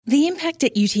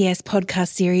Impact at UTS podcast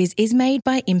series is made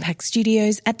by Impact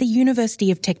Studios at the University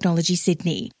of Technology,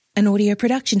 Sydney, an audio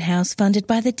production house funded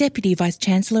by the Deputy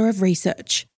Vice-Chancellor of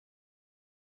Research.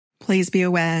 Please be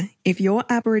aware, if you're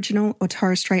Aboriginal or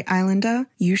Torres Strait Islander,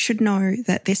 you should know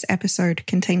that this episode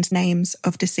contains names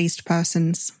of deceased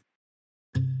persons.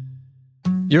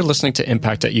 You're listening to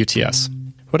Impact at UTS.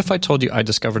 What if I told you I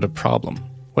discovered a problem?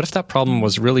 What if that problem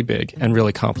was really big and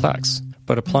really complex,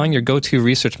 but applying your go-to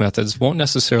research methods won't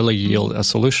necessarily yield a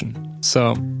solution?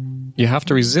 So, you have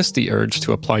to resist the urge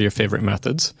to apply your favorite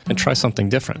methods and try something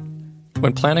different.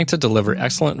 When planning to deliver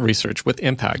excellent research with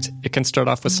impact, it can start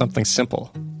off with something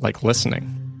simple, like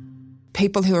listening.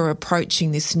 People who are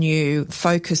approaching this new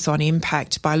focus on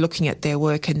impact by looking at their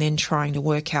work and then trying to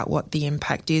work out what the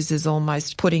impact is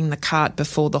almost putting the cart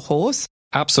before the horse.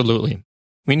 Absolutely.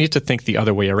 We need to think the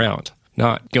other way around,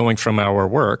 not going from our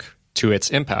work to its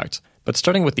impact, but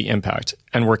starting with the impact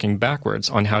and working backwards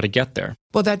on how to get there.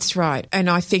 Well, that's right. And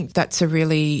I think that's a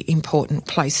really important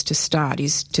place to start,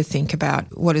 is to think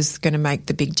about what is going to make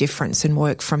the big difference and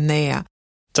work from there.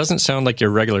 Doesn't sound like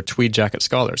your regular tweed jacket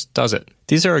scholars, does it?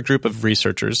 These are a group of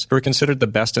researchers who are considered the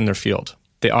best in their field.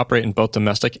 They operate in both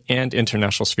domestic and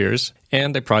international spheres,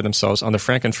 and they pride themselves on their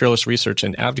frank and fearless research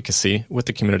and advocacy with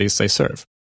the communities they serve.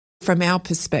 From our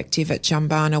perspective at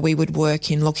Jumbana, we would work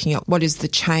in looking at what is the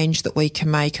change that we can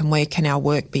make and where can our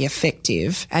work be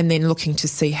effective, and then looking to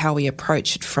see how we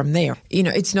approach it from there. You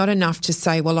know, it's not enough to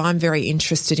say, well, I'm very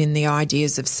interested in the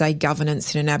ideas of, say,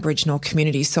 governance in an Aboriginal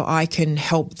community, so I can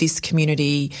help this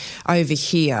community over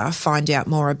here find out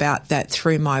more about that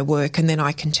through my work, and then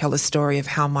I can tell a story of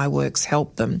how my work's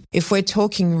helped them. If we're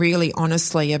talking really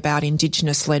honestly about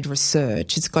Indigenous-led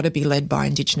research, it's got to be led by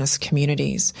Indigenous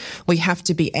communities. We have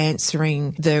to be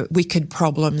answering the wicked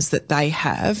problems that they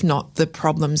have, not the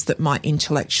problems that might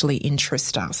intellectually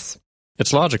interest us.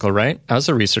 It's logical, right? As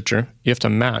a researcher, you have to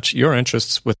match your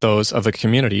interests with those of a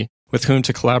community with whom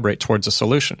to collaborate towards a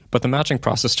solution. But the matching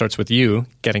process starts with you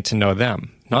getting to know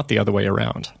them, not the other way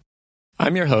around.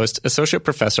 I'm your host, Associate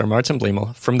Professor Martin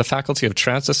Blumel from the Faculty of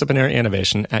Transdisciplinary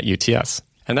Innovation at UTS.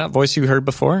 And that voice you heard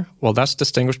before, well, that's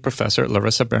Distinguished Professor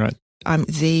Larissa Behrendt. I'm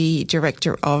the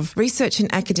Director of Research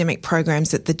and Academic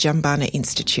Programs at the Jumbana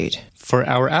Institute. For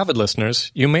our avid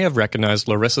listeners, you may have recognized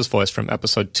Larissa's voice from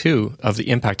episode 2 of the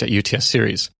Impact at UTS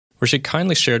series, where she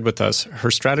kindly shared with us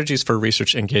her strategies for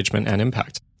research engagement and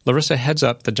impact. Larissa heads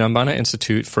up the Jumbana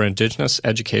Institute for Indigenous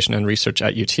Education and Research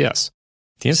at UTS.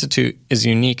 The Institute is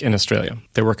unique in Australia.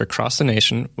 They work across the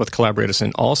nation with collaborators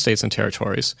in all states and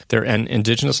territories. They're an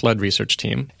Indigenous-led research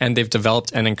team, and they've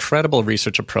developed an incredible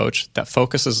research approach that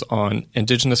focuses on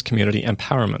Indigenous community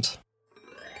empowerment.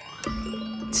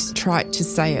 It's trite to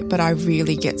say it, but I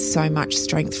really get so much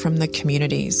strength from the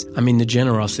communities. I mean, the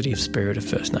generosity of spirit of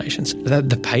First Nations,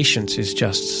 the patience is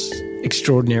just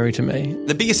extraordinary to me.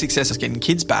 The biggest success is getting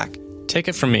kids back. Take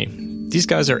it from me. These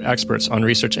guys are experts on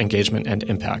research engagement and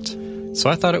impact. So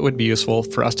I thought it would be useful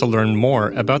for us to learn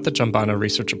more about the Jumbana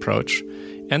research approach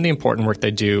and the important work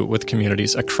they do with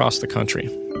communities across the country.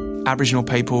 Aboriginal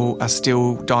people are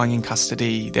still dying in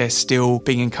custody. They're still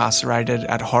being incarcerated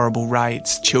at horrible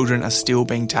rates. Children are still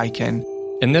being taken.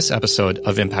 In this episode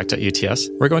of Impact at UTS,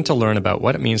 we're going to learn about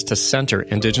what it means to center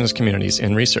Indigenous communities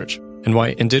in research and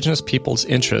why Indigenous people's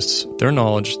interests, their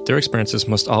knowledge, their experiences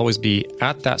must always be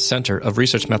at that center of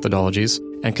research methodologies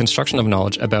and construction of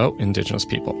knowledge about Indigenous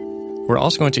people. We're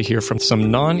also going to hear from some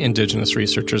non-Indigenous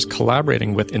researchers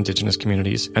collaborating with Indigenous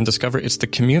communities and discover it's the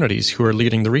communities who are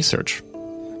leading the research.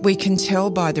 We can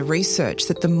tell by the research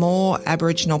that the more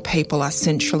Aboriginal people are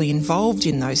centrally involved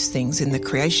in those things, in the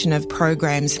creation of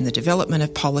programs, in the development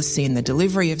of policy, in the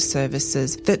delivery of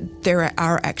services, that there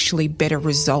are actually better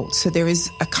results. So there is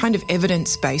a kind of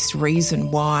evidence-based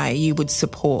reason why you would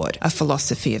support a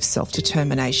philosophy of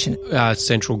self-determination. Our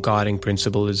central guiding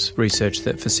principle is research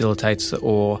that facilitates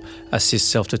or assists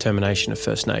self-determination of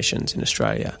First Nations in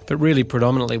Australia. But really,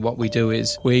 predominantly what we do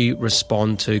is we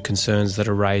respond to concerns that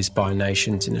are raised by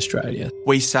nations in Australia.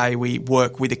 We say we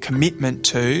work with a commitment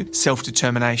to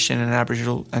self-determination and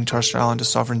Aboriginal and Torres Strait Islander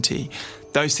sovereignty.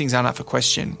 Those things aren't up for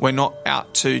question. We're not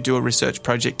out to do a research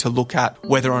project to look at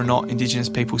whether or not Indigenous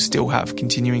people still have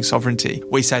continuing sovereignty.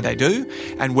 We say they do,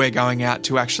 and we're going out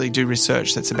to actually do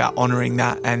research that's about honouring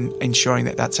that and ensuring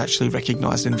that that's actually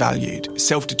recognised and valued.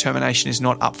 Self-determination is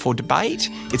not up for debate.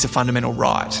 It's a fundamental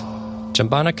right.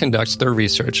 Jumbana conducts their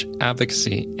research,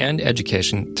 advocacy, and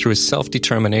education through a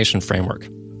self-determination framework.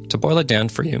 To boil it down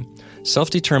for you,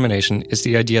 self-determination is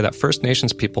the idea that First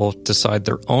Nations people decide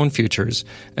their own futures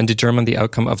and determine the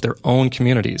outcome of their own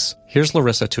communities. Here's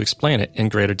Larissa to explain it in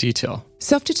greater detail.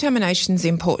 Self-determination is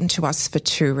important to us for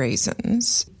two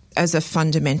reasons. as a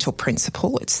fundamental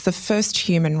principle. It's the first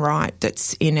human right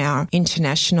that's in our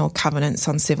international covenants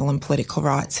on civil and political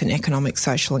rights and economic,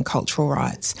 social and cultural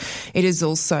rights. It is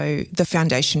also the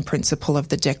foundation principle of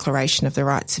the Declaration of the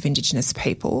Rights of Indigenous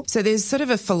People. So there's sort of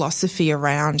a philosophy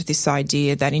around this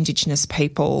idea that Indigenous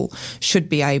people should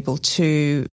be able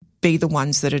to be the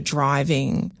ones that are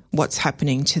driving what's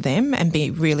happening to them and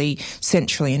be really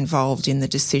centrally involved in the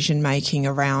decision making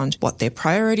around what their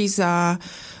priorities are,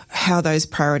 how those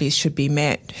priorities should be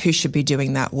met, who should be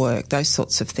doing that work, those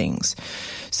sorts of things.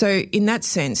 So in that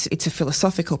sense, it's a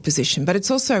philosophical position, but it's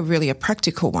also really a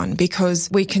practical one, because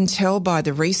we can tell by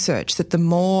the research that the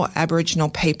more Aboriginal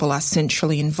people are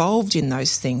centrally involved in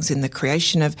those things, in the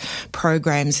creation of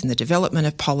programs, in the development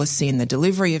of policy, in the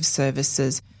delivery of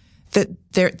services, that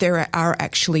there are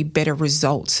actually better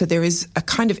results. So there is a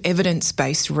kind of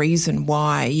evidence-based reason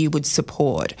why you would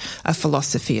support a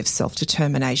philosophy of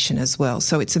self-determination as well.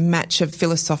 So it's a match of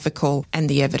philosophical and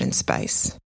the evidence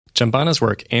base. Djambana's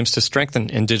work aims to strengthen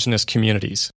Indigenous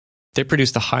communities. They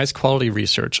produce the highest quality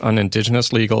research on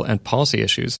Indigenous legal and policy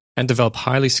issues and develop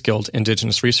highly skilled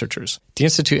Indigenous researchers. The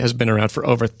Institute has been around for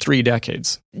over 3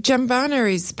 decades.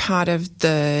 Djambana is part of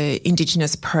the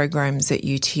Indigenous programs at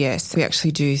UTS. We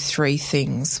actually do 3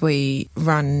 things. We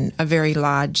run a very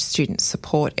large student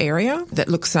support area that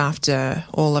looks after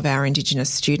all of our Indigenous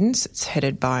students. It's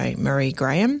headed by Marie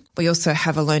Graham. We also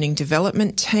have a learning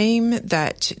development team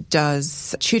that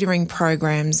does tutoring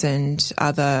programs and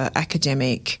other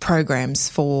academic programs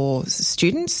for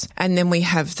students. And then we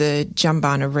have the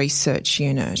Djambana Research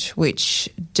Unit, which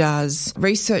does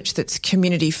research that's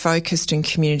community-focused and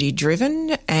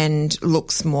community-driven and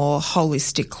looks more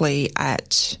holistically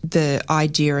at the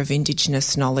idea of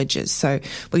Indigenous knowledges. So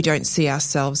we don't see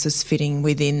ourselves as fitting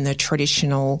within the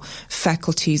traditional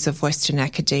faculties of Western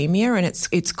academia, and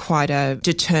it's quite a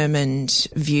determined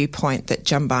viewpoint that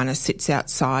Djambana sits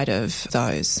outside of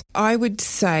those. I would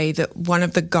say that one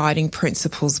of the guiding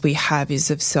principles we have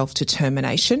is of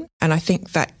self-determination, and I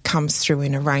think that comes through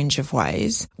in a range of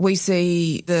ways. We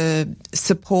see the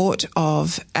support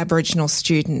of Aboriginal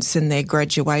students and their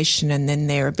graduation and then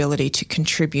their ability to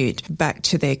contribute back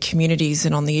to their communities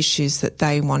and on the issues that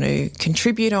they want to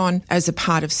contribute on as a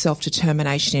part of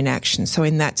self-determination in action. So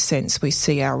in that sense, we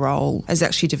see our role as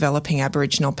actually developing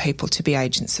Aboriginal people to be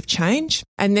agents of change.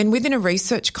 And then within a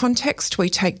research context, we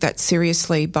take that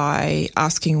seriously by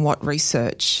asking what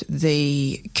research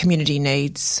the community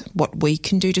needs, what we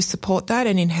can do to support that,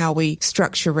 and in how we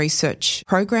structure research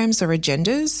programs or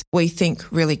agendas. We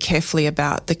think really carefully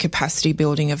about the capacity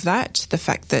building of that, the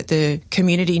fact that the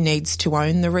community needs to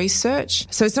own the research.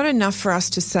 So it's not enough for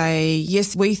us to say,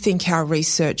 yes, we think our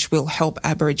research will help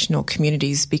Aboriginal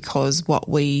communities because what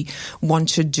we want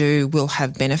to do will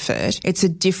have benefit. It's a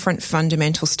different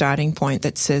fundamental starting point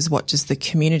that says, what does the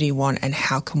community want and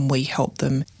how can we help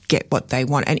them get what they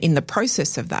want? And in the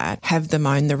process of that, have them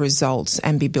own the results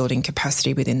and be building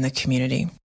capacity within the community.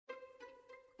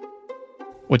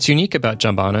 What's unique about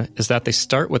Djambana is that they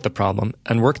start with the problem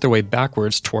and work their way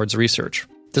backwards towards research.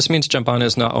 This means Djambana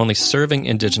is not only serving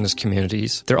Indigenous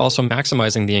communities, they're also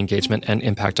maximizing the engagement and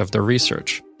impact of their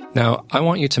research. Now, I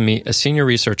want you to meet a senior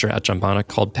researcher at Djambana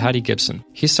called Paddy Gibson.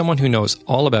 He's someone who knows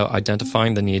all about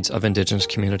identifying the needs of Indigenous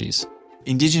communities.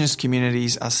 Indigenous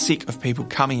communities are sick of people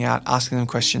coming out, asking them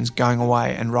questions, going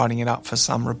away and writing it up for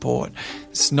some report.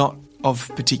 It's not of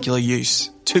particular use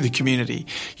to the community.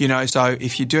 So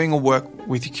if you're doing a work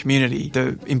with your community,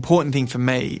 the important thing for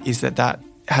me is that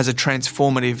has a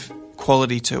transformative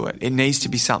quality to it. It needs to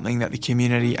be something that the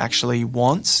community actually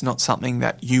wants, not something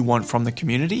that you want from the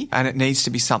community. And it needs to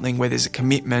be something where there's a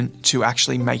commitment to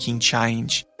actually making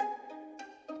change.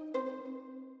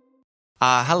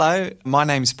 Hello, my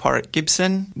name's Porritt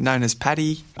Gibson, known as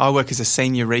Paddy. I work as a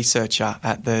senior researcher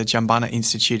at the Djambana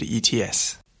Institute at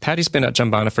UTS. Paddy's been at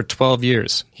Djambana for 12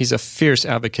 years. He's a fierce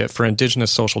advocate for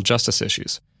Indigenous social justice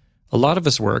issues. A lot of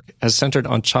his work has centered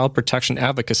on child protection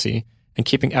advocacy and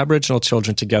keeping Aboriginal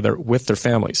children together with their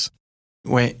families.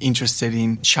 We're interested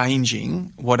in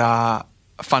changing what are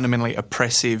fundamentally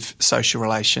oppressive social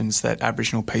relations that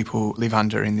Aboriginal people live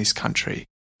under in this country.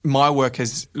 My work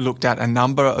has looked at a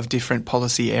number of different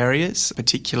policy areas,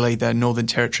 particularly the Northern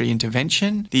Territory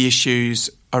intervention, the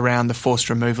issues around the forced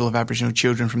removal of Aboriginal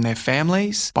children from their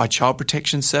families by child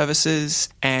protection services,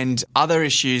 and other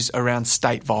issues around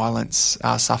state violence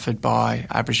suffered by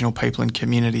Aboriginal people and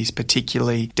communities,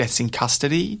 particularly deaths in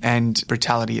custody and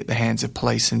brutality at the hands of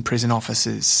police and prison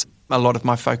officers. A lot of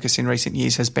my focus in recent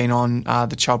years has been on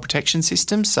the child protection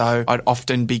system. So I'd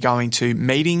often be going to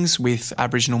meetings with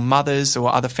Aboriginal mothers or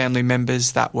other family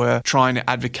members that were trying to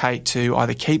advocate to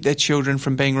either keep their children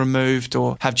from being removed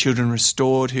or have children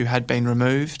restored who had been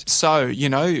removed. So,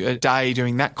 a day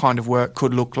doing that kind of work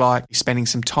could look like spending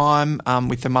some time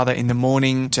with the mother in the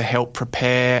morning to help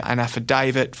prepare an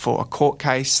affidavit for a court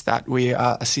case that we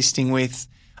are assisting with.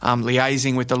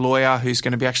 Liaising with the lawyer who's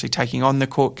going to be actually taking on the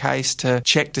court case to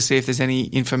check to see if there's any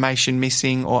information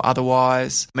missing or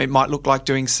otherwise. It might look like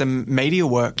doing some media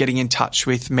work, getting in touch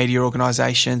with media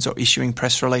organisations or issuing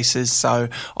press releases so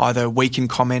either we can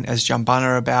comment as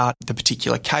Jumbunna about the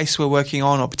particular case we're working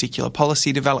on or particular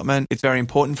policy development. It's very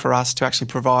important for us to actually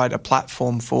provide a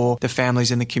platform for the families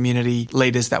and the community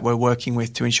leaders that we're working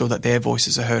with to ensure that their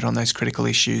voices are heard on those critical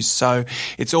issues. So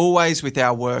it's always with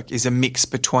our work is a mix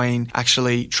between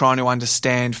actually trying to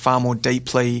understand far more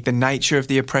deeply the nature of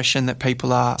the oppression that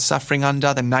people are suffering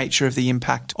under, the nature of the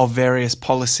impact of various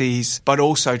policies, but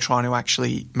also trying to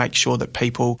actually make sure that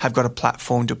people have got a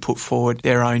platform to put forward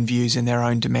their own views and their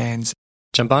own demands.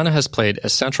 Jumbunna has played a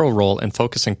central role in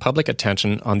focusing public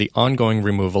attention on the ongoing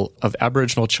removal of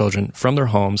Aboriginal children from their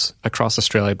homes across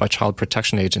Australia by child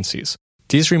protection agencies.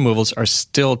 These removals are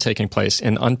still taking place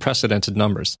in unprecedented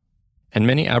numbers, and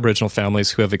many Aboriginal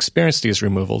families who have experienced these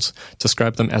removals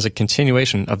describe them as a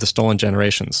continuation of the stolen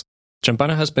generations.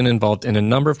 Jumbunna has been involved in a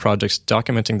number of projects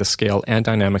documenting the scale and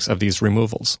dynamics of these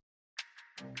removals.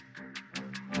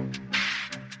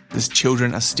 As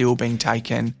children are still being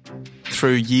taken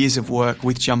through years of work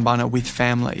with Jumbunna, with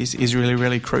families, is really,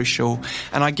 really crucial.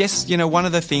 And I guess, one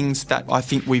of the things that I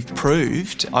think we've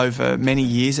proved over many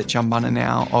years at Jumbunna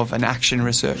now of an action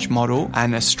research model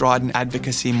and a strident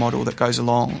advocacy model that goes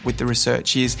along with the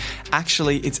research is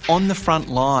actually it's on the front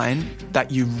line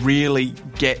that you really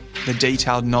get the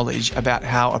detailed knowledge about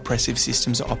how oppressive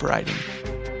systems are operating.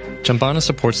 Jumbunna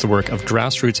supports the work of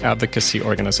grassroots advocacy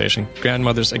organisation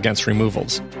Grandmothers Against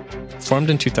Removals.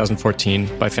 Formed in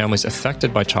 2014 by families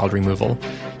affected by child removal,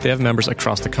 they have members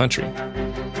across the country.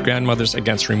 Grandmothers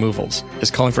Against Removals is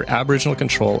calling for Aboriginal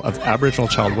control of Aboriginal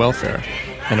child welfare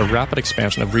and a rapid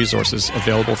expansion of resources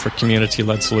available for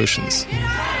community-led solutions.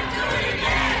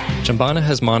 Jumbunna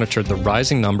has monitored the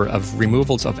rising number of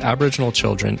removals of Aboriginal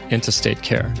children into state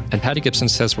care, and Patty Gibson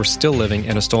says we're still living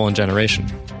in a stolen generation.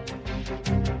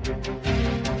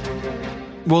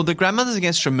 Well, the Grandmothers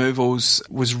Against Removals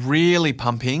was really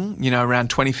pumping,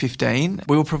 around 2015.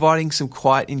 We were providing some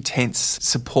quite intense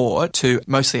support to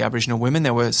mostly Aboriginal women.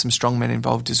 There were some strong men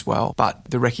involved as well, but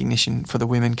the recognition for the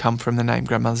women come from the name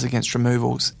Grandmothers Against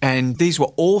Removals. And these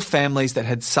were all families that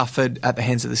had suffered at the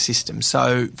hands of the system.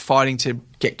 So fighting to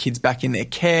get kids back in their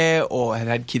care or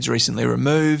had kids recently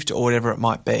removed or whatever it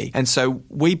might be. And so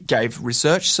we gave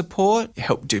research support,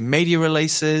 helped do media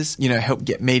releases, helped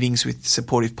get meetings with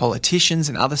supportive politicians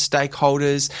and other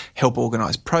stakeholders, help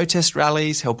organise protest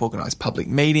rallies, help organise public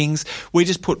meetings. We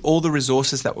just put all the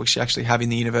resources that we actually have in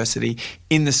the university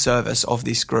in the service of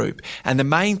this group. And the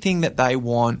main thing that they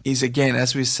want is, again,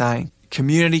 as we were saying,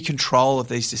 community control of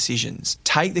these decisions.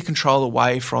 Take the control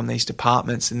away from these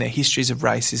departments and their histories of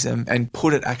racism and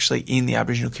put it actually in the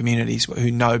Aboriginal communities who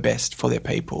know best for their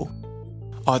people.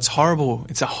 Oh, it's horrible.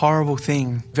 It's a horrible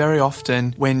thing. Very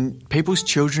often when people's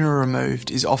children are removed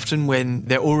is often when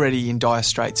they're already in dire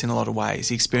straits in a lot of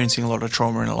ways, experiencing a lot of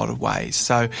trauma in a lot of ways.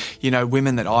 So,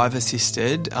 women that I've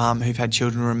assisted who've had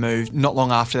children removed not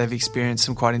long after they've experienced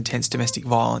some quite intense domestic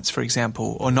violence, for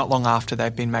example, or not long after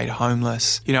they've been made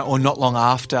homeless, or not long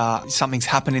after something's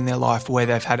happened in their life where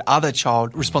they've had other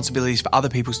child responsibilities for other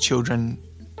people's children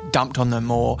dumped on them,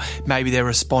 or maybe they're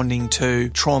responding to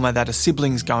trauma that a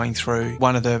sibling's going through.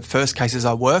 One of the first cases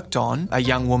I worked on, a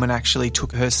young woman actually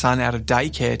took her son out of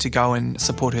daycare to go and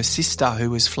support her sister who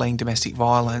was fleeing domestic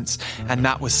violence, and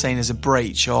that was seen as a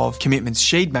breach of commitments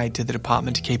she'd made to the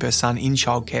department to keep her son in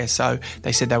childcare, so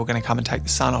they said they were going to come and take the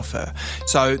son off her.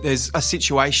 So there's a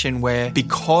situation where,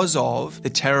 because of the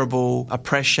terrible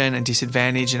oppression and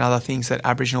disadvantage and other things that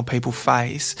Aboriginal people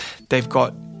face, they've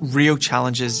got real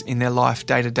challenges in their life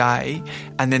day to day,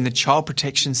 and then the child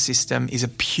protection system is a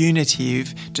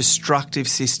punitive, destructive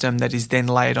system that is then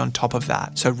laid on top of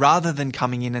that. So rather than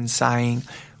coming in and saying,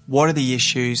 what are the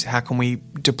issues? How can we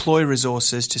deploy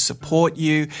resources to support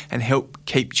you and help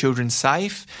keep children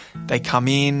safe? They come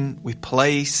in with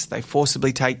police, they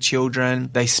forcibly take children,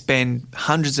 they spend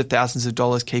hundreds of thousands of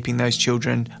dollars keeping those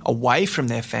children away from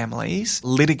their families,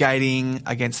 litigating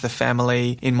against the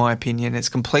family. In my opinion, it's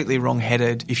completely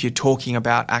wrong-headed if you're talking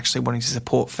about actually wanting to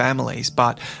support families.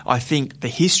 But I think the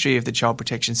history of the child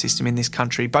protection system in this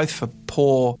country, both for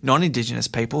poor non-Indigenous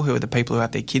people who are the people who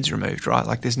have their kids removed, right?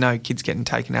 Like there's no kids getting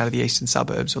taken taken out of the eastern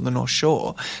suburbs or the North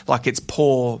Shore. Like, it's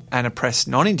poor and oppressed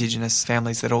non-Indigenous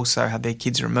families that also have their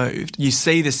kids removed. You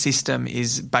see the system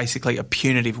is basically a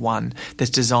punitive one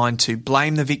that's designed to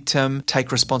blame the victim,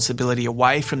 take responsibility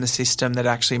away from the system, that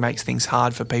actually makes things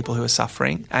hard for people who are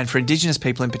suffering. And for Indigenous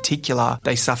people in particular,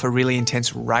 they suffer really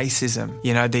intense racism.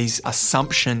 You know, these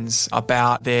assumptions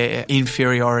about their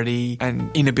inferiority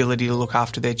and inability to look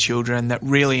after their children that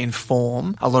really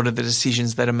inform a lot of the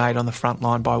decisions that are made on the front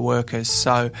line by workers.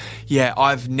 So, yeah,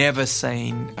 I've never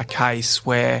seen a case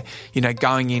where, you know,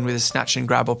 going in with a snatch and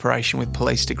grab operation with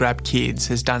police to grab kids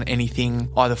has done anything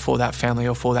either for that family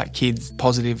or for that kid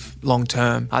positive long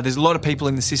term. There's a lot of people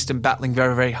in the system battling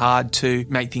very, very hard to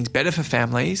make things better for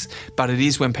families, but it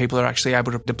is when people are actually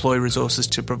able to deploy resources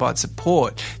to provide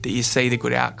support that you see the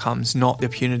good outcomes, not the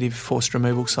punitive forced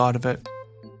removal side of it.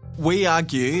 We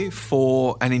argue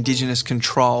for an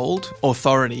Indigenous-controlled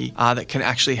authority that can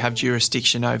actually have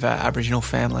jurisdiction over Aboriginal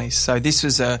families. So this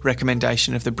was a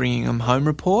recommendation of the Bringing Them Home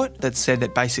report that said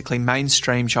that basically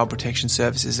mainstream child protection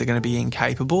services are going to be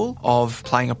incapable of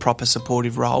playing a proper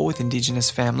supportive role with Indigenous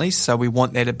families. So we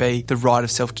want there to be the right of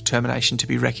self-determination to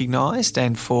be recognised,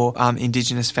 and for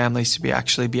Indigenous families to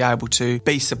be able to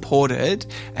be supported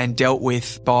and dealt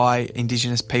with by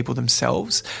Indigenous people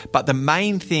themselves. But the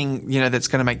main thing, you know, that's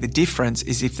going to make the difference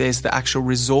is if there's the actual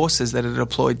resources that are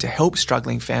deployed to help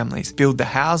struggling families, build the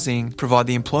housing, provide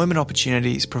the employment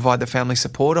opportunities, provide the family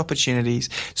support opportunities.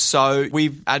 So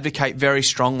we advocate very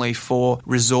strongly for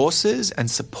resources and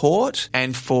support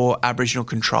and for Aboriginal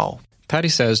control. Paddy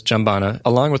says Jumbunna,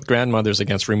 along with Grandmothers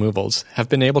Against Removals, have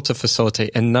been able to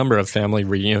facilitate a number of family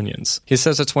reunions. He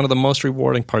says it's one of the most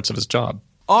rewarding parts of his job.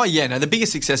 Oh, yeah, no, the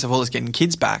biggest success of all is getting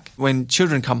kids back. When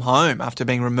children come home after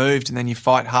being removed and then you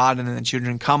fight hard and then the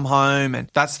children come home, and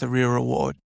that's the real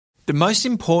reward. The most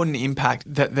important impact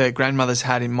that the grandmothers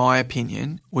had, in my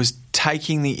opinion, was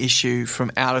taking the issue from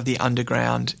out of the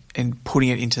underground and putting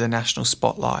it into the national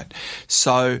spotlight.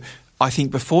 So I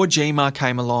think before GMAR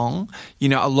came along, you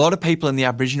know, a lot of people in the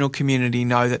Aboriginal community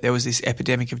know that there was this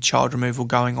epidemic of child removal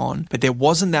going on, but there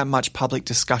wasn't that much public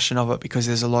discussion of it because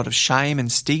there's a lot of shame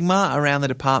and stigma around the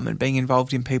department being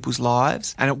involved in people's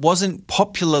lives, and it wasn't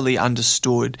popularly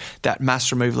understood that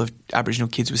mass removal of Aboriginal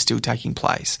kids was still taking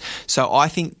place. So I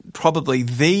think probably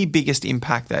the biggest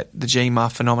impact that the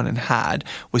GMAR phenomenon had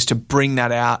was to bring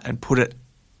that out and put it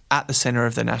at the centre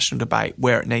of the national debate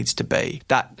where it needs to be.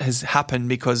 That has happened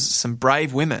because some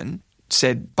brave women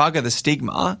said, bugger the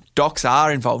stigma, docs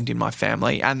are involved in my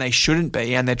family and they shouldn't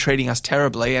be, and they're treating us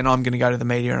terribly, and I'm going to go to the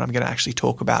media and I'm going to actually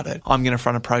talk about it. I'm going to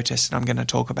front a protest and I'm going to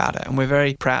talk about it. And we're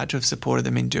very proud to have supported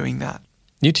them in doing that.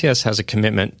 UTS has a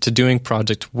commitment to doing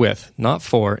projects with, not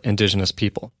for, Indigenous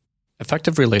people.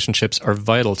 Effective relationships are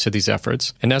vital to these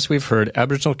efforts, and as we've heard,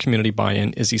 Aboriginal community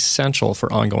buy-in is essential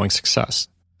for ongoing success.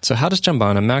 So how does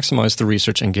Jumbunna maximize the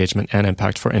research engagement and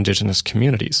impact for Indigenous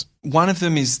communities? One of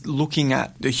them is looking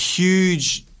at the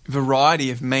huge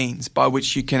variety of means by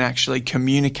which you can actually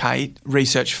communicate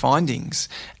research findings,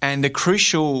 and the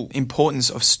crucial importance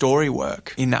of story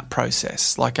work in that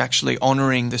process, like actually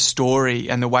honouring the story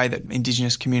and the way that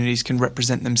Indigenous communities can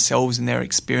represent themselves and their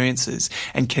experiences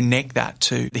and connect that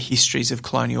to the histories of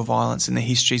colonial violence and the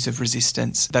histories of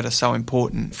resistance that are so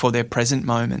important for their present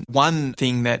moment. One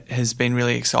thing that has been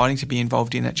really exciting to be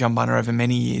involved in at Jumbunna over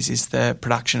many years is the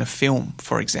production of film,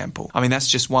 for example. I mean, that's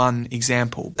just one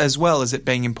example, as well as it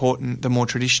being important, the more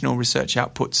traditional research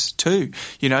outputs too,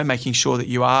 you know, making sure that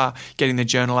you are getting the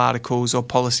journal articles or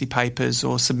policy papers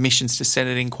or submissions to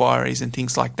Senate inquiries and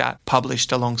things like that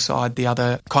published alongside the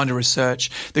other kind of research.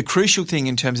 The crucial thing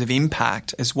in terms of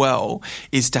impact as well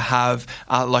is to have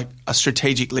like a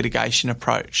strategic litigation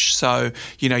approach. So,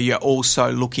 you know, you're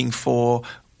also looking for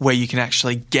where you can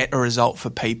actually get a result for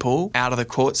people out of the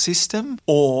court system,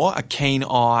 or a keen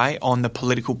eye on the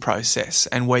political process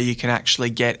and where you can actually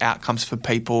get outcomes for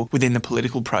people within the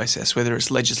political process, whether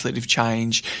it's legislative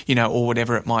change, you know, or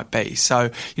whatever it might be. So,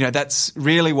 you know, that's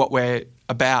really what we're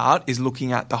about, is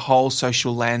looking at the whole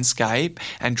social landscape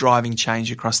and driving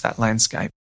change across that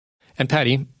landscape. And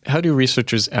Paddy, how do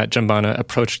researchers at Jumbunna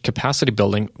approach capacity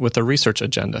building with a research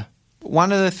agenda?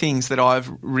 One of the things that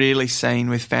I've really seen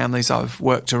with families I've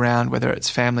worked around, whether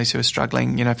it's families who are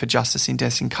struggling, you know, for justice in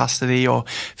deaths in custody, or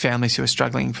families who are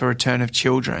struggling for return of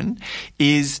children,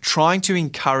 is trying to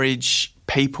encourage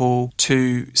people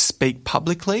to speak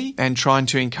publicly and trying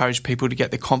to encourage people to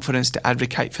get the confidence to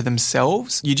advocate for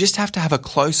themselves. You just have to have a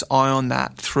close eye on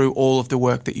that through all of the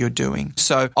work that you're doing.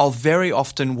 So I'll very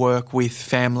often work with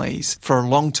families for a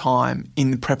long time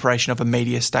in the preparation of a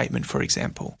media statement, for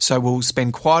example. So we'll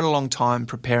spend quite a long time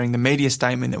preparing the media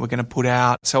statement that we're going to put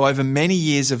out. So over many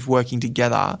years of working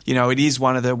together, it is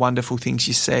one of the wonderful things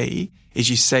you see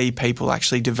people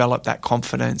actually develop that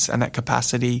confidence and that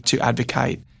capacity to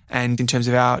advocate. And in terms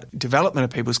of our development of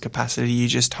people's capacity, you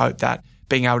just hope that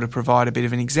being able to provide a bit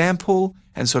of an example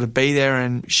and sort of be there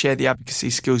and share the advocacy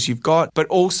skills you've got, but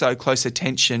also close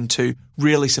attention to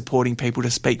really supporting people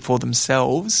to speak for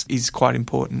themselves is quite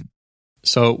important.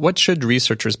 So what should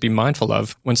researchers be mindful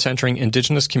of when centering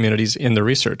Indigenous communities in the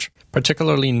research,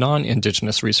 particularly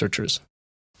non-Indigenous researchers?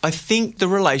 I think the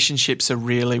relationships are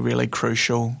really, really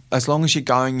crucial. As long as you're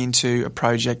going into a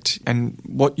project and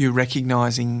what you're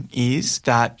recognising is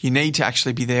that you need to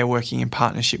actually be there working in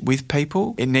partnership with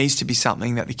people. It needs to be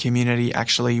something that the community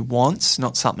actually wants,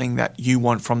 not something that you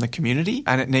want from the community.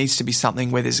 And it needs to be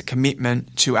something where there's a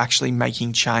commitment to actually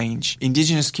making change.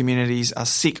 Indigenous communities are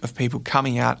sick of people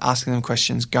coming out, asking them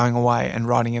questions, going away and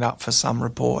writing it up for some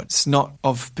report. It's not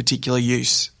of particular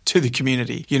use to the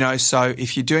community, so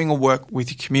if you're doing a work with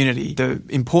the community, the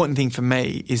important thing for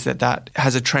me is that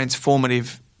has a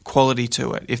transformative quality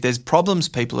to it. If there's problems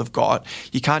people have got,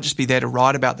 you can't just be there to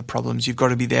write about the problems. You've got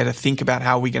to be there to think about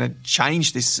how we're going to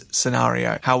change this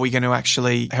scenario, how we're going to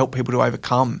actually help people to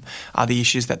overcome the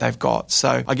issues that they've got.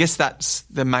 So I guess that's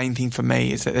the main thing for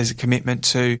me, is that there's a commitment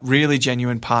to really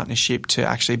genuine partnership, to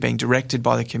actually being directed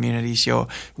by the communities you're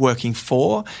working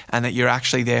for, and that you're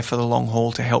actually there for the long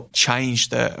haul to help change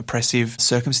the oppressive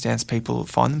circumstance people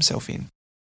find themselves in.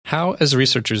 How, as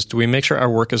researchers, do we make sure our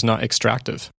work is not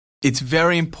extractive? It's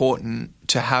very important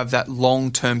to have that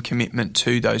long-term commitment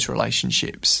to those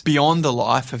relationships beyond the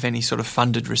life of any sort of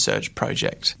funded research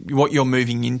project. What you're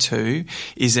moving into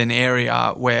is an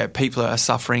area where people are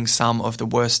suffering some of the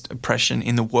worst oppression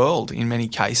in the world in many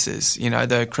cases.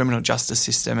 The criminal justice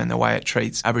system and the way it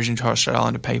treats Aboriginal and Torres Strait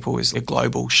Islander people is a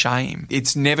global shame.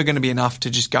 It's never going to be enough to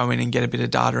just go in and get a bit of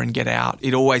data and get out.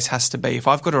 It always has to be, if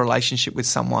I've got a relationship with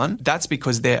someone, that's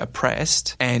because they're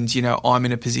oppressed and, I'm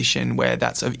in a position where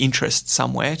that's of interest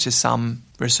somewhere to some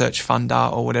research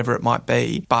funder or whatever it might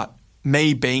be. But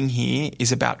me being here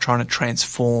is about trying to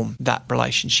transform that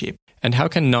relationship. And how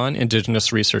can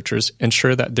non-Indigenous researchers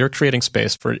ensure that they're creating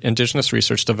space for Indigenous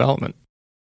research development?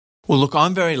 Well, look,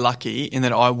 I'm very lucky in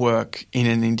that I work in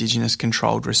an Indigenous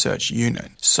controlled research unit.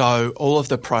 So all of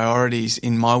the priorities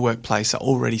in my workplace are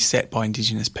already set by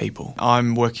Indigenous people.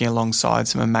 I'm working alongside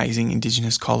some amazing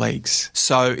Indigenous colleagues.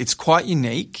 So it's quite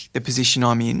unique, the position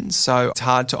I'm in. So it's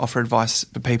hard to offer advice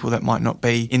for people that might not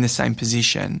be in the same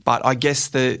position. But I guess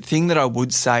the thing that I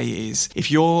would say is,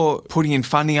 if you're putting in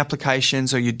funding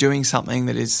applications or you're doing something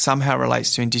that is somehow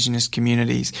relates to Indigenous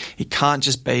communities, it can't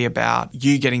just be about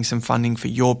you getting some funding for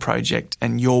your project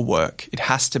and your work. It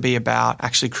has to be about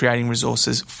actually creating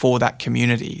resources for that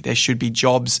community. There should be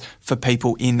jobs for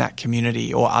people in that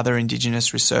community or other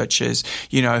Indigenous researchers,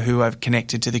 who are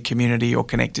connected to the community or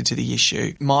connected to the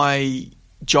issue. My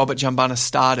job at Jumbunna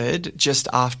started just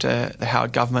after the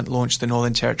Howard government launched the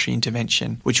Northern Territory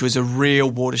Intervention, which was a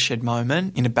real watershed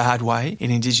moment in a bad way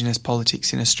in Indigenous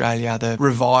politics in Australia. The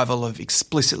revival of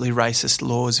explicitly racist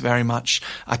laws, very much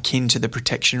akin to the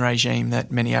protection regime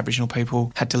that many Aboriginal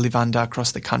people had to live under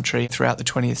across the country throughout the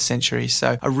 20th century.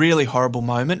 So a really horrible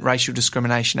moment. Racial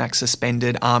Discrimination Act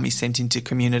suspended, army sent into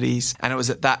communities. And it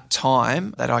was at that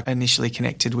time that I initially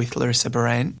connected with Larissa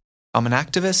Behrendt. I'm an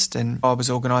activist and I was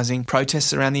organising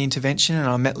protests around the intervention, and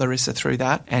I met Larissa through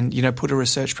that and, put a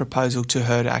research proposal to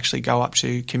her to actually go up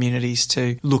to communities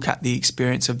to look at the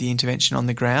experience of the intervention on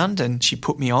the ground. And she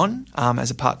put me on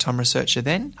as a part-time researcher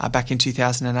then, back in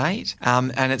 2008.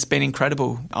 And it's been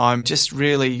incredible. I just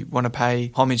really want to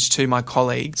pay homage to my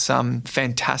colleagues, some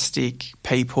fantastic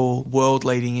people,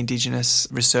 world-leading Indigenous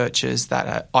researchers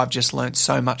that I've just learnt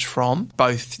so much from,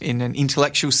 both in an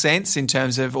intellectual sense in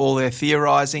terms of all their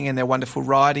theorising and their wonderful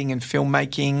writing and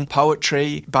filmmaking,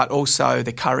 poetry, but also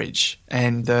the courage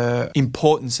and the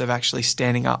importance of actually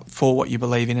standing up for what you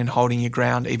believe in and holding your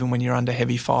ground even when you're under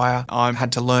heavy fire. I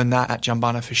had to learn that at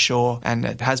Jumbunna for sure, and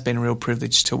it has been a real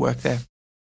privilege to work there.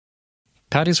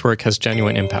 Paddy's work has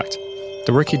genuine impact.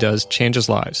 The work he does changes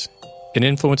lives. It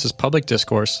influences public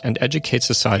discourse and educates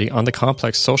society on the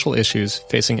complex social issues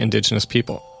facing Indigenous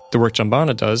people. The work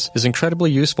Jumbunna does is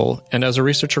incredibly useful, and as a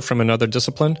researcher from another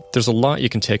discipline, there's a lot you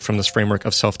can take from this framework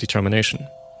of self-determination.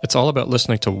 It's all about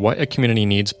listening to what a community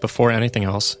needs before anything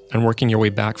else and working your way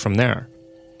back from there.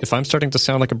 If I'm starting to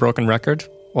sound like a broken record,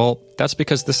 Well, that's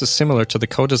because this is similar to the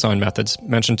co-design methods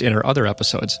mentioned in our other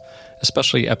episodes,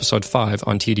 especially episode 5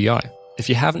 on TDI. If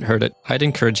you haven't heard it, I'd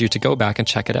encourage you to go back and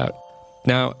check it out.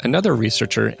 Now, another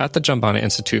researcher at the Jumbunna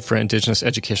Institute for Indigenous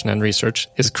Education and Research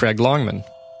is Craig Longman.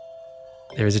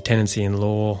 There is a tendency in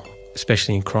law,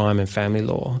 especially in crime and family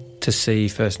law, to see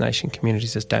First Nation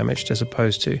communities as damaged as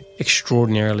opposed to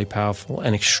extraordinarily powerful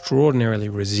and extraordinarily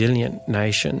resilient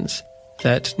nations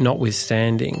that,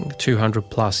 notwithstanding 200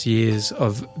 plus years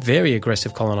of very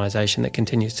aggressive colonisation that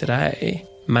continues today,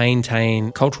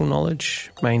 maintain cultural knowledge,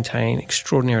 maintain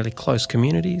extraordinarily close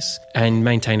communities, and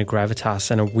maintain a gravitas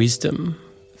and a wisdom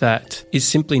that is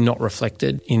simply not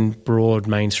reflected in broad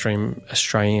mainstream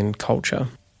Australian culture.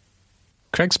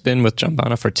 Craig's been with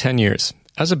Jumbunna for 10 years.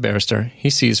 As a barrister, he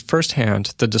sees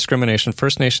firsthand the discrimination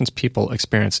First Nations people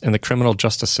experience in the criminal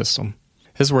justice system.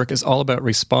 His work is all about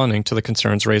responding to the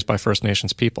concerns raised by First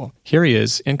Nations people. Here he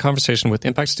is in conversation with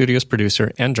Impact Studios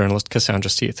producer and journalist Cassandra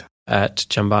Steeth. At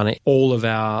Jumbunna, all of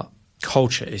our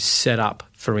culture is set up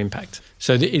for impact.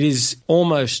 So it is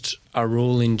almost a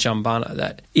rule in Jumbunna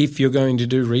that if you're going to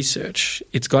do research,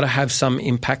 it's got to have some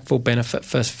impactful benefit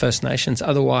for First Nations.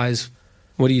 Otherwise,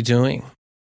 what are you doing?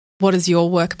 What is your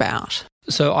work about?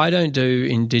 So I don't do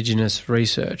Indigenous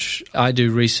research. I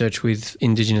do research with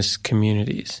Indigenous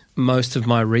communities. Most of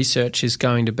my research is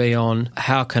going to be on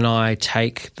how can I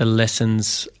take the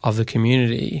lessons of the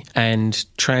community and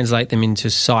translate them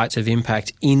into sites of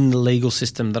impact in the legal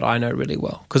system that I know really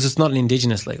well. Because it's not an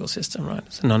Indigenous legal system, right?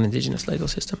 It's a non-Indigenous legal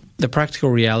system. The practical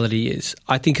reality is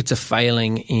I think it's a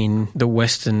failing in the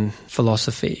Western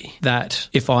philosophy that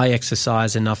if I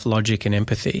exercise enough logic and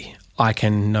empathy, I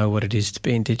can know what it is to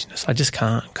be Indigenous. I just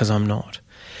can't because I'm not.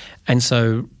 And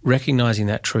so recognising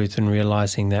that truth and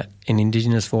realising that an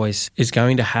Indigenous voice is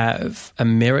going to have a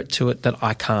merit to it that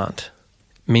I can't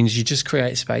means you just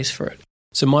create space for it.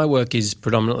 So my work is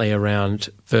predominantly around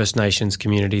First Nations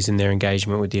communities and their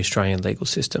engagement with the Australian legal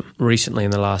system. Recently,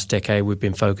 in the last decade, we've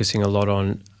been focusing a lot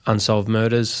on unsolved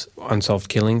murders, unsolved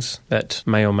killings that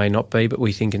may or may not be, but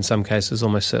we think in some cases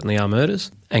almost certainly are murders,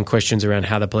 and questions around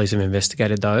how the police have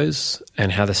investigated those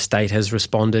and how the state has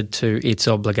responded to its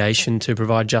obligation to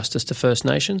provide justice to First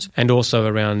Nations, and also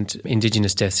around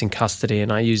Indigenous deaths in custody.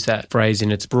 And I use that phrase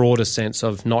in its broader sense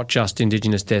of not just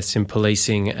Indigenous deaths in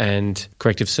policing and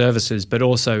corrective services, but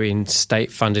also in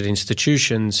state-funded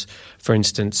institutions, for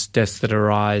instance, deaths that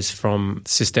arise from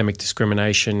systemic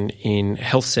discrimination in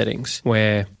health settings,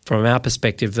 where from our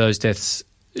perspective, those deaths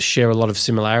share a lot of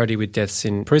similarity with deaths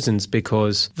in prisons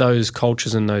because those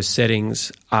cultures and those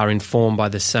settings are informed by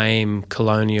the same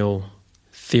colonial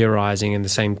theorising and the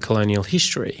same colonial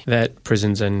history that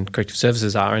prisons and corrective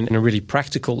services are. And on a really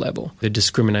practical level, the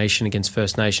discrimination against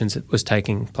First Nations that was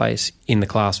taking place in the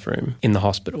classroom, in the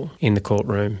hospital, in the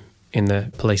courtroom, in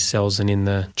the police cells and in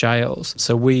the jails.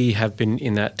 So we have been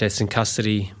in that deaths in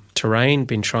custody terrain,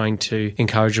 been trying to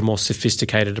encourage a more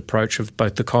sophisticated approach of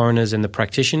both the coroners and the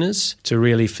practitioners to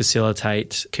really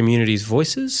facilitate communities'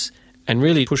 voices and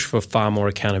really push for far more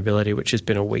accountability, which has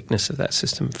been a weakness of that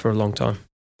system for a long time.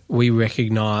 We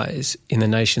recognise in the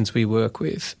nations we work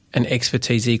with an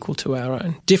expertise equal to our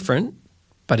own. Different,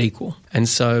 but equal. And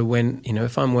so when,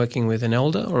 if I'm working with an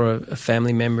elder or a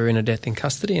family member in a death in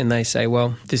custody and they say,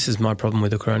 well, this is my problem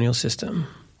with the coronial system,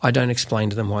 I don't explain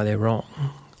to them why they're wrong.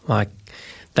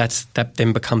 That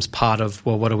then becomes part of,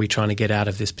 well, what are we trying to get out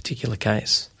of this particular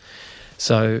case?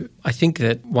 So I think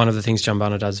that one of the things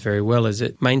Jumbunna does very well is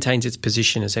it maintains its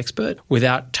position as expert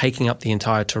without taking up the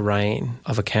entire terrain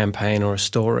of a campaign or a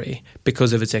story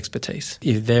because of its expertise.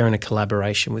 They're in a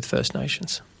collaboration with First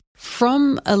Nations.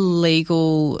 From a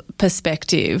legal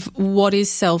perspective, what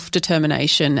is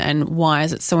self-determination and why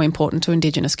is it so important to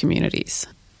Indigenous communities?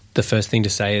 The first thing to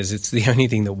say is it's the only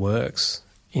thing that works.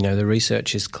 The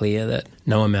research is clear that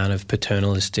no amount of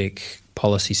paternalistic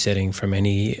policy setting from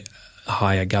any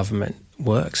higher government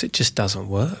works. It just doesn't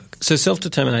work. So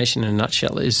self-determination in a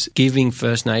nutshell is giving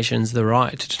First Nations the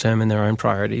right to determine their own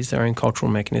priorities, their own cultural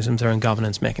mechanisms, their own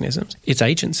governance mechanisms. It's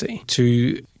agency.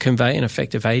 To convey an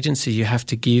effective agency, you have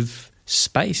to give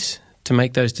space to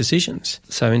make those decisions.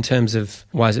 So in terms of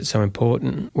why is it so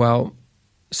important? Well,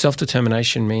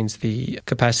 self-determination means the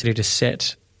capacity to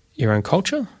set your own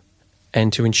culture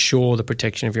and to ensure the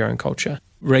protection of your own culture.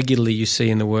 Regularly you see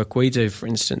in the work we do, for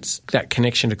instance, that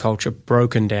connection to culture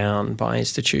broken down by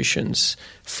institutions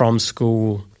from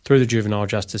school, through the juvenile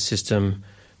justice system,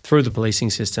 through the policing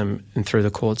system and through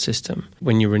the court system.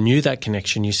 When you renew that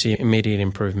connection, you see immediate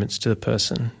improvements to the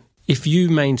person. If you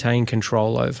maintain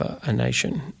control over a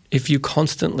nation, if you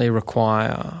constantly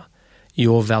require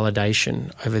your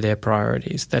validation over their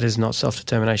priorities, that is not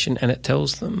self-determination, and it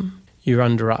tells them. you're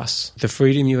under us. The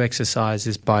freedom you exercise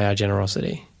is by our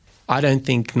generosity. I don't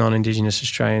think non-Indigenous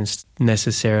Australians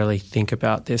necessarily think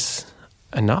about this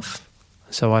enough.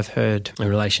 So I've heard, in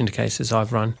relation to cases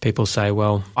I've run, people say,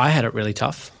 well, I had it really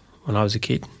tough when I was a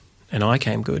kid and I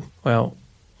came good. Well,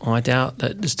 I doubt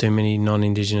that there's too many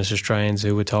non-Indigenous Australians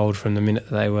who were told from the minute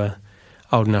they were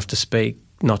old enough to speak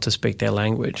not to speak their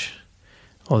language,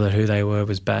 or that who they were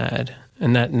was bad.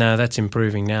 And that's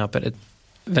improving now, but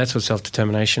that's what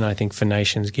self-determination, I think, for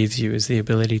nations gives you, is the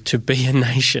ability to be a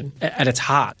nation at its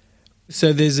heart.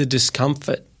 So there's a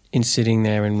discomfort in sitting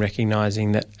there and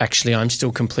recognising that actually I'm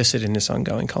still complicit in this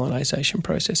ongoing colonisation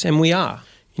process. And we are.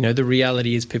 You know, the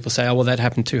reality is people say, oh, well, that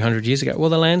happened 200 years ago. Well,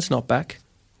 the land's not back.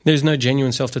 There's no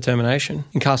genuine self-determination.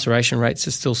 Incarceration rates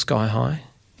are still sky high.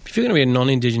 If you're going to be a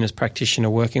non-Indigenous practitioner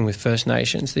working with First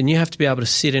Nations, then you have to be able to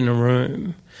sit in a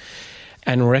room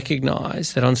and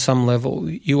recognise that on some level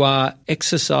you are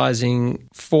exercising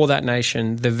for that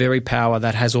nation the very power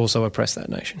that has also oppressed that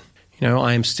nation. You know,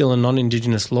 I am still a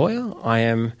non-Indigenous lawyer. I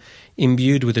am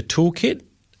imbued with a toolkit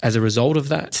as a result of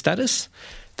that status.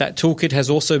 That toolkit has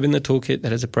also been the toolkit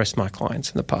that has oppressed my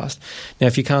clients in the past. Now,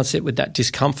 if you can't sit with that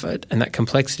discomfort and that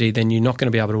complexity, then you're not going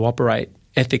to be able to operate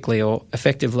ethically or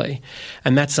effectively.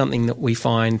 And that's something that we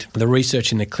find the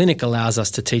research in the clinic allows us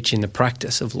to teach in the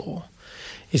practice of law,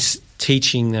 is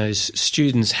teaching those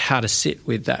students how to sit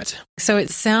with that. So it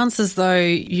sounds as though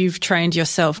you've trained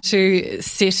yourself to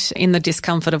sit in the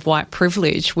discomfort of white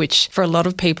privilege, which for a lot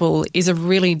of people is a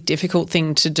really difficult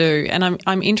thing to do. And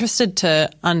I'm interested to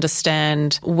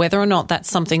understand whether or not that's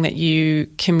something that you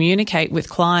communicate with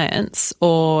clients,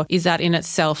 or is that in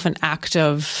itself an act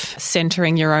of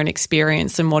centering your own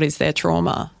experience and what is their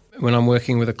trauma? When I'm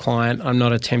working with a client, I'm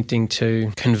not attempting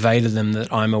to convey to them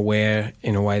that I'm aware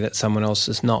in a way that someone else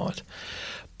is not.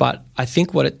 But I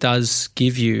think what it does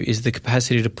give you is the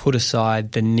capacity to put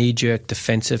aside the knee-jerk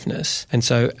defensiveness. And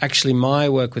so actually my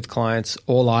work with clients,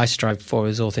 all I strive for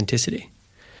is authenticity.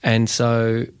 And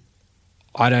so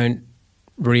I don't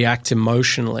react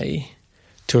emotionally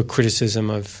to a criticism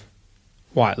of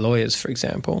white lawyers, for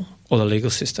example, or the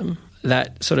legal system.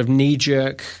 That sort of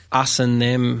knee-jerk us and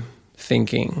them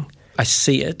thinking, I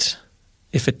see it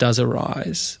if it does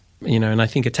arise, you know, and I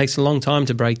think it takes a long time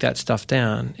to break that stuff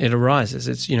down. It arises.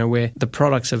 It's, you know, we're the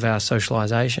products of our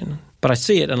socialisation. But I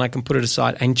see it and I can put it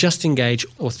aside and just engage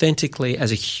authentically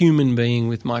as a human being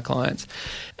with my clients.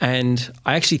 And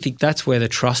I actually think that's where the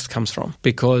trust comes from,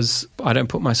 because I don't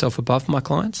put myself above my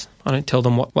clients. I don't tell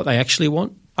them what they actually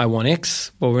want. I want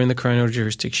X. Well, we're in the colonial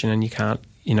jurisdiction and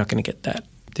you're not going to get that.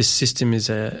 This system is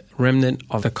a remnant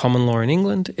of the common law in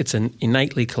England. It's an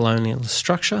innately colonial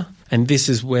structure, and this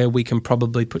is where we can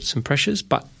probably put some pressures.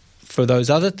 But for those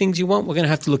other things you want, we're going to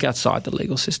have to look outside the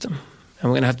legal system, and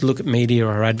we're going to have to look at media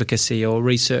or advocacy or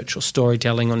research or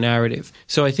storytelling or narrative.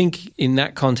 So I think in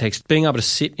that context, being able to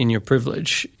sit in your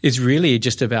privilege is really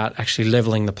just about actually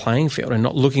levelling the playing field and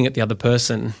not looking at the other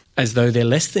person as though they're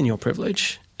less than your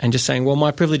privilege, and just saying, well,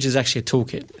 my privilege is actually a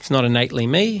toolkit. It's not innately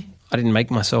me. I didn't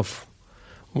make myself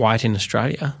white in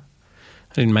Australia.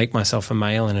 I didn't make myself a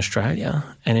male in Australia,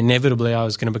 and inevitably I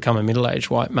was going to become a middle-aged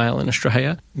white male in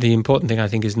Australia. The important thing, I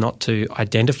think, is not to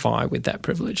identify with that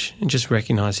privilege and just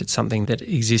recognise it's something that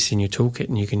exists in your toolkit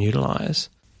and you can utilise.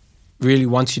 Really,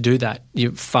 once you do that,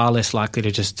 you're far less likely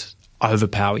to just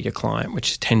overpower your client,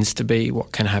 which tends to be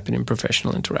what can happen in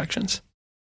professional interactions.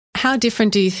 How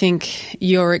different do you think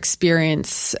your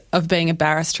experience of being a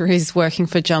barrister is working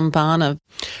for Jumbana?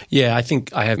 Yeah, I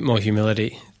think I have more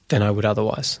humility than I would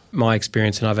otherwise. My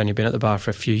experience, and I've only been at the bar for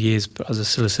a few years, but I was a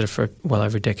solicitor for well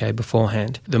over a decade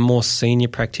beforehand. The more senior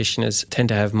practitioners tend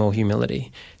to have more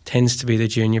humility. Tends to be the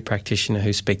junior practitioner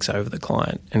who speaks over the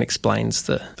client and explains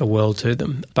the world to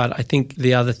them. But I think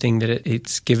the other thing that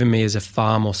it's given me is a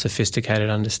far more sophisticated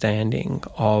understanding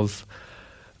of,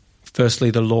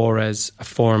 firstly, the law as a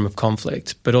forum of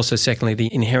conflict, but also, secondly,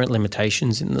 the inherent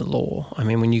limitations in the law. I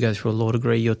mean, when you go through a law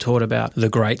degree, you're taught about the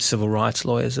great civil rights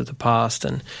lawyers of the past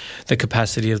and the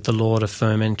capacity of the law to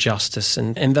ferment justice,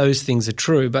 and those things are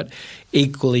true, but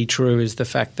equally true is the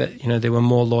fact that, you know, there were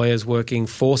more lawyers working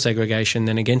for segregation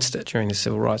than against it during the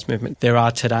civil rights movement. There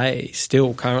are today,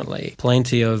 still currently,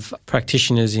 plenty of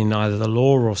practitioners in either the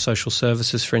law or social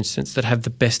services, for instance, that have the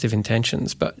best of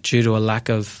intentions, but due to a lack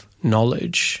of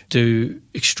knowledge, do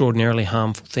extraordinarily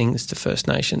harmful things to First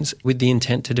Nations with the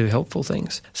intent to do helpful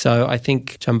things. So I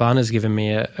think Jumbana's given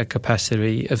me a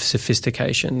capacity of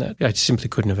sophistication that I simply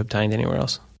couldn't have obtained anywhere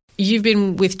else. You've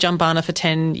been with Jumbana for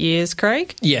 10 years,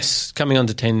 Craig? Yes, coming on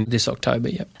to 10 this October,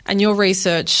 yep. And your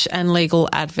research and legal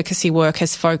advocacy work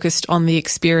has focused on the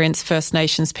experience First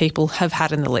Nations people have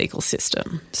had in the legal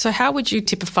system. So how would you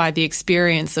typify the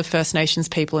experience of First Nations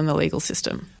people in the legal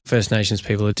system? First Nations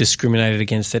people are discriminated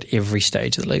against at every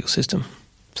stage of the legal system.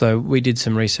 So we did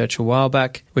some research a while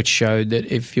back which showed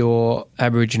that if you're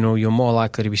Aboriginal, you're more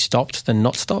likely to be stopped than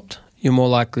not stopped. You're more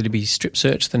likely to be strip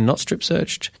searched than not strip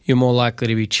searched. You're more likely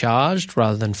to be charged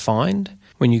rather than fined.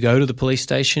 When you go to the police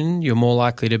station, you're more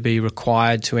likely to be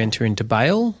required to enter into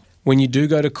bail. When you do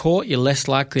go to court, you're less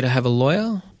likely to have a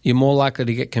lawyer. You're more likely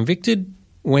to get convicted.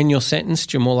 When you're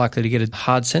sentenced, you're more likely to get a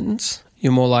hard sentence.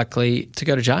 You're more likely to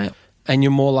go to jail. And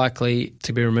you're more likely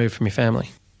to be removed from your family.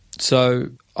 So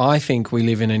I think we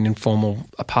live in an informal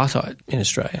apartheid in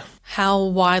Australia. How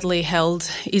widely held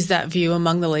is that view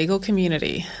among the legal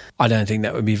community? I don't think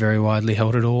that would be very widely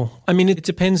held at all. I mean, it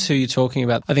depends who you're talking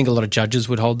about. I think a lot of judges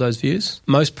would hold those views.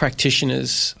 Most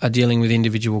practitioners are dealing with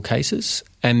individual cases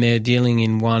and they're dealing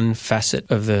in one facet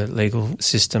of the legal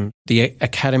system. The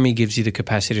academy gives you the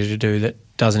capacity to do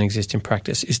that doesn't exist in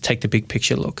practice, is take the big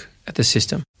picture look at the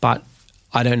system. But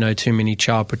I don't know too many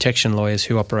child protection lawyers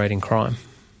who operate in crime.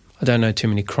 I don't know too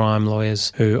many crime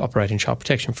lawyers who operate in child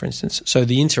protection, for instance. So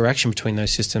the interaction between those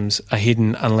systems are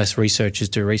hidden unless researchers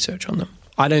do research on them.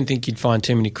 I don't think you'd find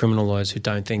too many criminal lawyers who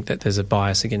don't think that there's a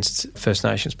bias against First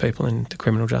Nations people in the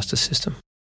criminal justice system.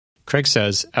 Craig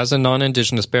says, as a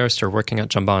non-Indigenous barrister working at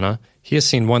Jumbana, he has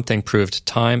seen one thing proved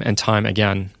time and time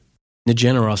again. The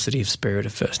generosity of spirit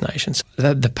of First Nations.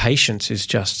 The patience is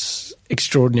just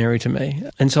extraordinary to me.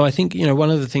 And so I think, one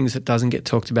of the things that doesn't get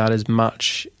talked about as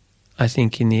much, I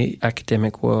think, in the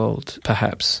academic world,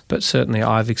 perhaps, but certainly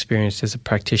I've experienced as a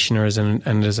practitioner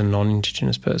and as a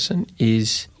non-Indigenous person,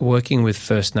 is working with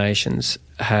First Nations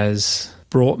has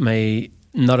brought me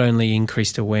not only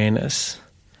increased awareness,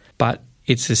 but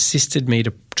it's assisted me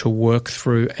to work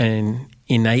through an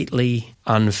innately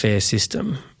unfair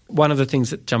system. One of the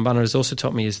things that Jumbana has also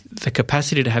taught me is the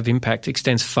capacity to have impact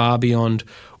extends far beyond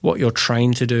what you're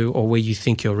trained to do or where you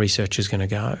think your research is going to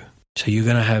go. So you're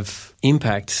going to have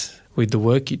impact with the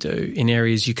work you do in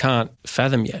areas you can't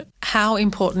fathom yet. How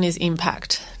important is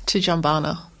impact to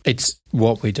Jumbana? It's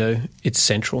what we do. It's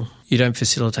central. You don't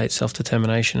facilitate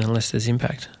self-determination unless there's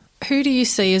impact. Who do you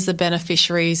see as the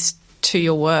beneficiaries to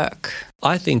your work?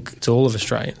 I think it's all of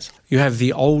Australians. You have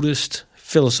the oldest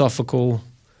philosophical,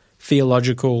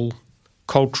 theological,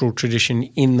 cultural tradition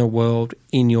in the world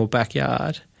in your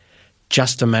backyard.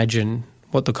 Just imagine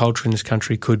what the culture in this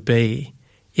country could be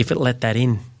if it let that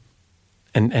in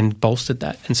and bolstered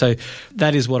that. And so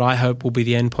that is what I hope will be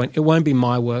the end point. It won't be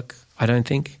my work, I don't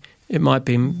think. It might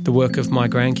be the work of my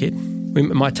grandkid.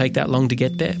 It might take that long to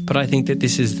get there, but I think that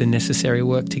this is the necessary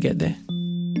work to get there.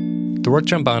 The work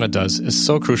Jumbana does is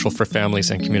so crucial for families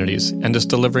and communities and is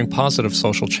delivering positive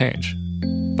social change.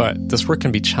 But this work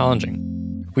can be challenging.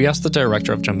 We asked the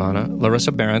director of Jumbana,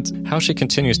 Larissa Barrett, how she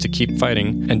continues to keep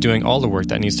fighting and doing all the work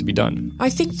that needs to be done. I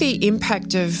think the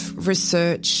impact of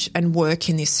research and work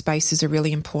in this space is a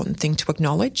really important thing to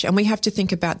acknowledge, and we have to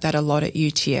think about that a lot at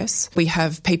UTS. We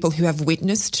have people who have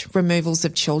witnessed removals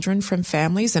of children from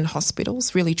families and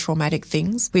hospitals, really traumatic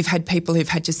things. We've had people who've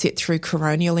had to sit through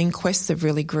coronial inquests of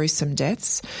really gruesome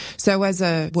deaths. So as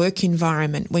a work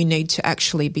environment, we need to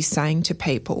actually be saying to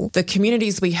people, the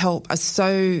communities we help are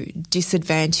so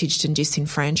disadvantaged and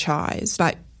disenfranchised,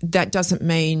 but that doesn't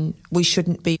mean we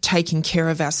shouldn't be taking care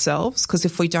of ourselves, because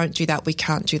if we don't do that, we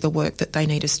can't do the work that they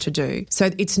need us to do.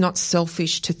 So it's not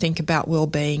selfish to think about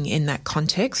well-being in that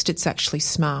context. It's actually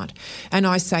smart. And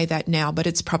I say that now, but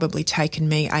it's probably taken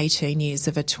me 18 years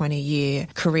of a 20-year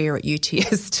career at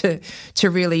UTS to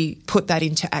really put that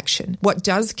into action. What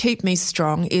does keep me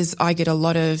strong is I get a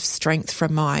lot of strength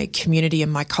from my community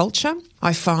and my culture.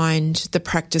 I find the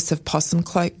practice of possum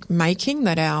cloak making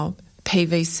that our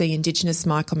PVC Indigenous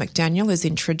Michael McDaniel has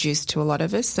introduced to a lot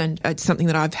of us, and it's something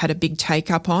that I've had a big take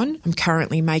up on. I'm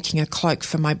currently making a cloak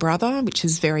for my brother, which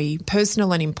is very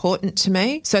personal and important to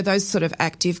me. So those sort of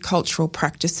active cultural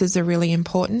practices are really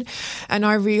important. And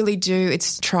I really do,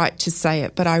 it's trite to say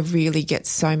it, but I really get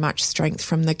so much strength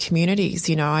from the communities.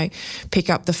 I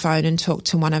pick up the phone and talk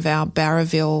to one of our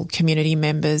Barraville community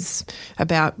members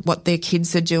about what their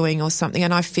kids are doing or something,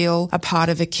 and I feel a part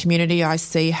of a community. I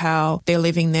see how they're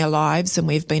living their lives lives, and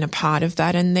we've been a part of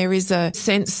that. And there is a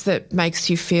sense that makes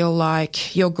you feel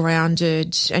like you're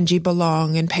grounded and you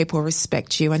belong and people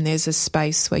respect you, and there's a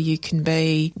space where you can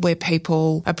be, where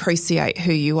people appreciate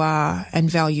who you are and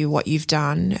value what you've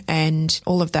done, and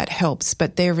all of that helps.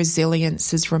 But their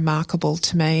resilience is remarkable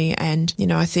to me. And, you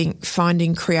know, I think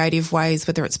finding creative ways,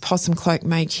 whether it's possum cloak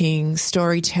making,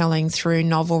 storytelling through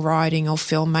novel writing or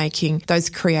filmmaking, those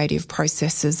creative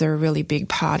processes are a really big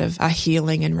part of a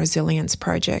healing and resilience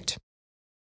project.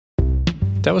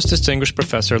 That was Distinguished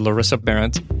Professor Larissa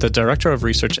Behrendt, the Director of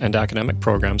Research and Academic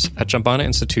Programs at Jumbunna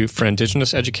Institute for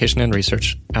Indigenous Education and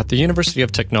Research at the University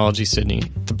of Technology, Sydney.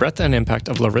 The breadth and impact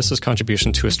of Larissa's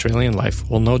contribution to Australian life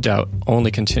will no doubt only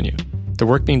continue. The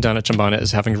work being done at Jumbunna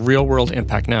is having real-world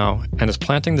impact now and is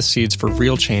planting the seeds for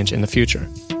real change in the future.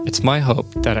 It's my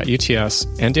hope that at UTS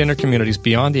and in our communities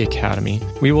beyond the Academy,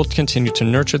 we will continue to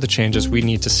nurture the changes we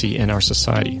need to see in our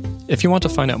society. If you want to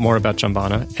find out more about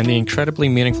Jumbunna and the incredibly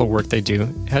meaningful work they do,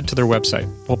 head to their website.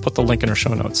 We'll put the link in our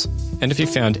show notes. And if you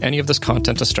found any of this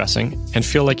content distressing and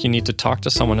feel like you need to talk to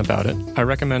someone about it, I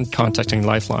recommend contacting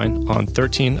Lifeline on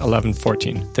 13 11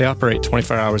 14. They operate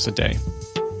 24 hours a day.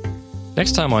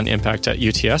 Next time on Impact at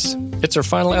UTS, it's our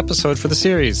final episode for the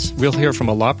series. We'll hear from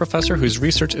a law professor whose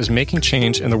research is making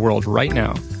change in the world right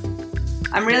now.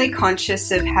 I'm really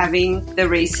conscious of having the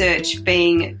research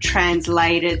being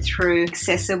translated through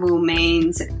accessible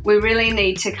means. We really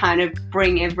need to kind of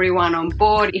bring everyone on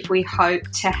board if we hope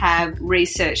to have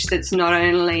research that's not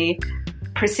only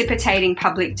precipitating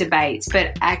public debates,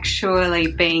 but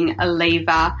actually being a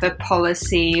lever for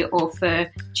policy or for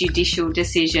judicial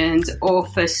decisions or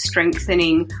for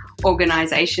strengthening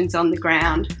organisations on the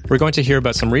ground. We're going to hear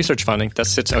about some research funding that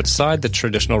sits outside the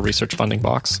traditional research funding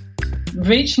box.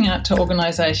 Reaching out to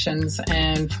organisations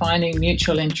and finding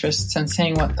mutual interests and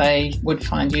seeing what they would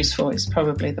find useful is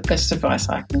probably the best advice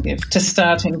I can give to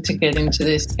starting to get into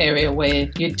this area where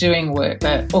you're doing work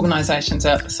that organisations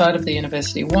outside of the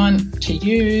university want to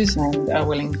use and are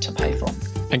willing to pay for.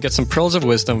 And get some pearls of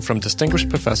wisdom from distinguished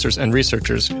professors and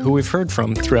researchers who we've heard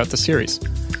from throughout the series.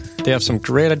 They have some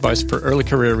great advice for early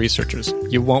career researchers.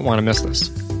 You won't want to miss this.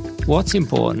 What's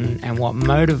important and what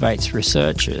motivates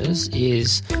researchers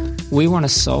is we want to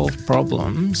solve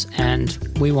problems and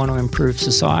we want to improve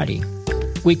society.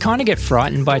 We kind of get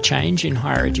frightened by change in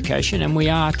higher education, and we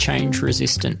are change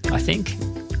resistant, I think.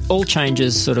 All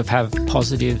changes sort of have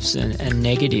positives and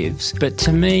negatives, but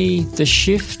to me, the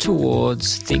shift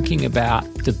towards thinking about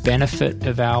the benefit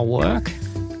of our work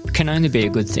can only be a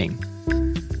good thing.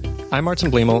 I'm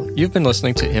Martin Blumel. You've been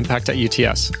listening to Impact at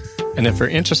UTS. And if you're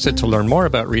interested to learn more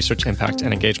about research impact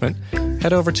and engagement,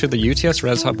 head over to the UTS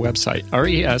ResHub website,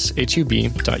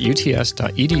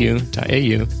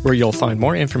 reshub.uts.edu.au, where you'll find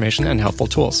more information and helpful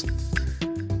tools.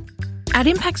 At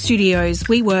Impact Studios,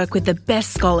 we work with the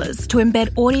best scholars to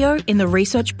embed audio in the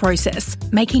research process,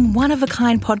 making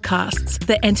one-of-a-kind podcasts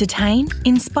that entertain,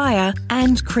 inspire,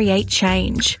 and create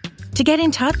change. To get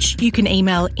in touch, you can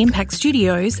email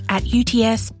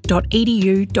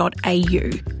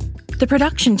impactstudios@uts.edu.au. The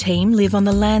production team live on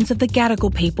the lands of the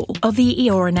Gadigal people of the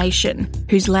Eora Nation,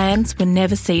 whose lands were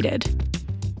never ceded.